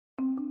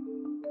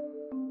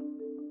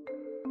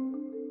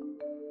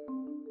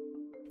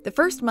The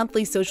first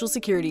monthly Social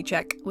Security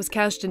check was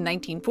cashed in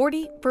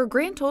 1940 for a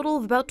grand total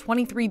of about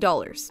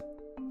 $23.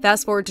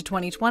 Fast forward to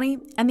 2020,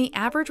 and the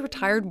average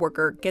retired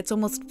worker gets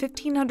almost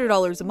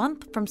 $1,500 a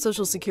month from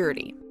Social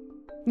Security.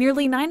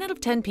 Nearly 9 out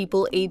of 10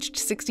 people aged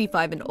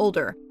 65 and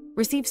older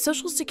receive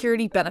Social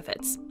Security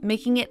benefits,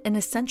 making it an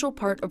essential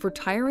part of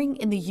retiring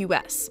in the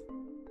U.S.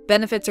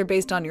 Benefits are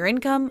based on your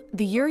income,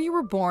 the year you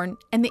were born,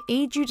 and the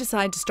age you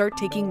decide to start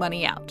taking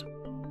money out.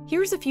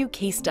 Here's a few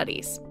case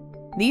studies.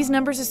 These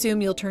numbers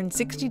assume you'll turn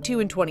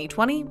 62 in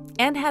 2020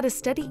 and had a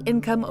steady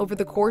income over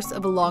the course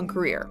of a long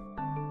career.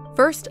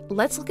 First,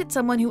 let's look at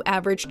someone who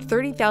averaged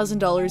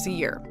 $30,000 a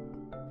year.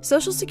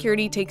 Social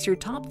Security takes your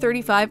top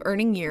 35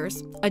 earning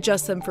years,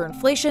 adjusts them for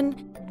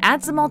inflation,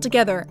 adds them all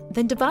together,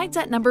 then divides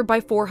that number by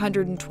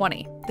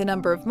 420, the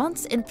number of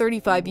months in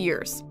 35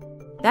 years.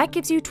 That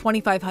gives you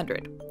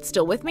 $2,500.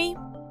 Still with me?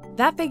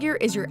 That figure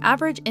is your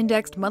average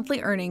indexed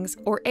monthly earnings,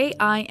 or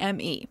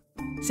AIME.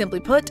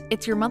 Simply put,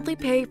 it's your monthly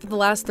pay for the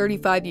last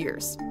 35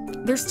 years.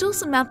 There's still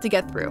some math to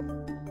get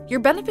through. Your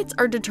benefits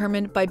are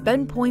determined by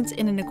bend points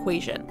in an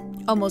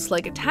equation, almost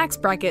like a tax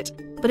bracket,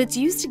 but it's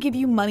used to give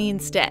you money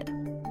instead.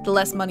 The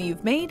less money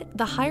you've made,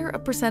 the higher a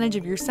percentage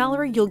of your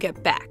salary you'll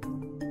get back.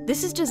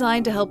 This is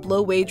designed to help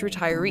low-wage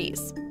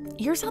retirees.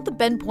 Here's how the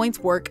bend points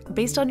work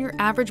based on your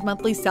average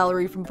monthly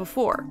salary from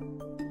before.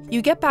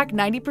 You get back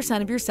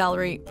 90% of your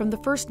salary from the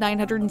first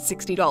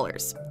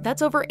 $960.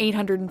 That's over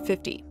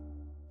 $850.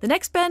 The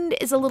next bend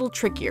is a little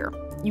trickier.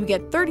 You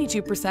get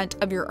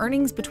 32% of your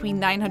earnings between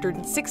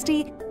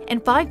 $960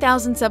 and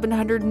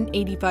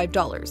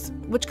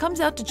 $5,785, which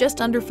comes out to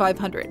just under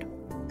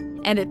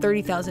 $500. And at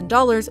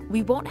 $30,000,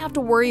 we won't have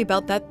to worry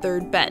about that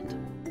third bend.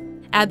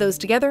 Add those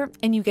together,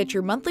 and you get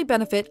your monthly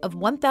benefit of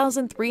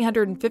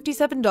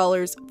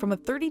 $1,357 from a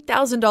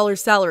 $30,000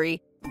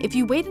 salary if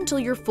you wait until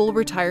your full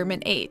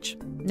retirement age.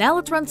 Now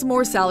let's run some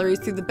more salaries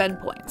through the bend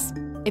points.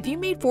 If you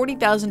made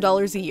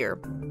 $40,000 a year,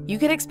 you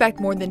can expect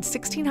more than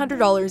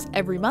 $1,600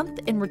 every month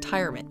in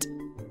retirement.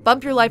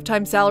 Bump your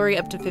lifetime salary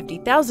up to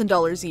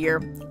 $50,000 a year,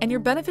 and your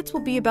benefits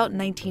will be about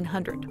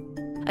 $1,900.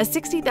 A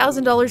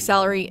 $60,000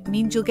 salary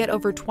means you'll get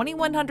over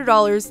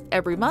 $2,100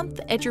 every month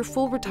at your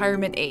full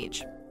retirement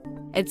age.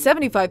 At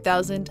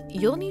 $75,000,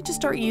 you'll need to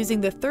start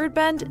using the third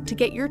bend to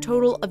get your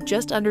total of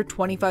just under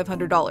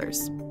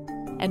 $2,500.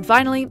 And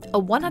finally,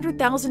 a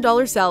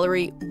 $100,000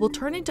 salary will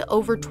turn into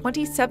over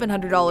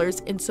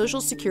 $2,700 in Social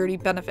Security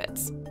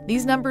benefits.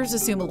 These numbers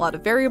assume a lot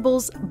of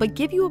variables, but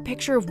give you a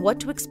picture of what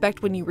to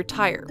expect when you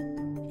retire.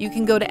 You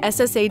can go to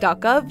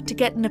ssa.gov to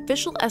get an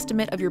official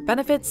estimate of your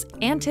benefits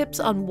and tips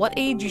on what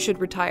age you should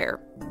retire.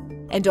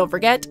 And don't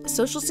forget,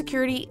 Social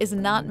Security is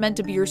not meant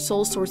to be your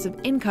sole source of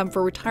income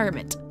for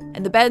retirement,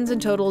 and the bends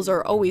and totals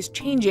are always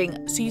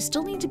changing, so you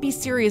still need to be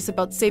serious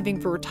about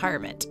saving for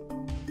retirement.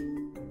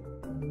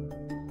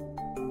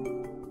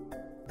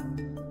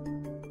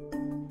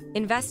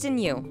 Invest in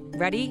you.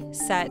 Ready,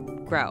 set,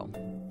 grow.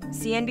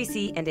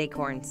 CNBC and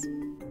Acorns.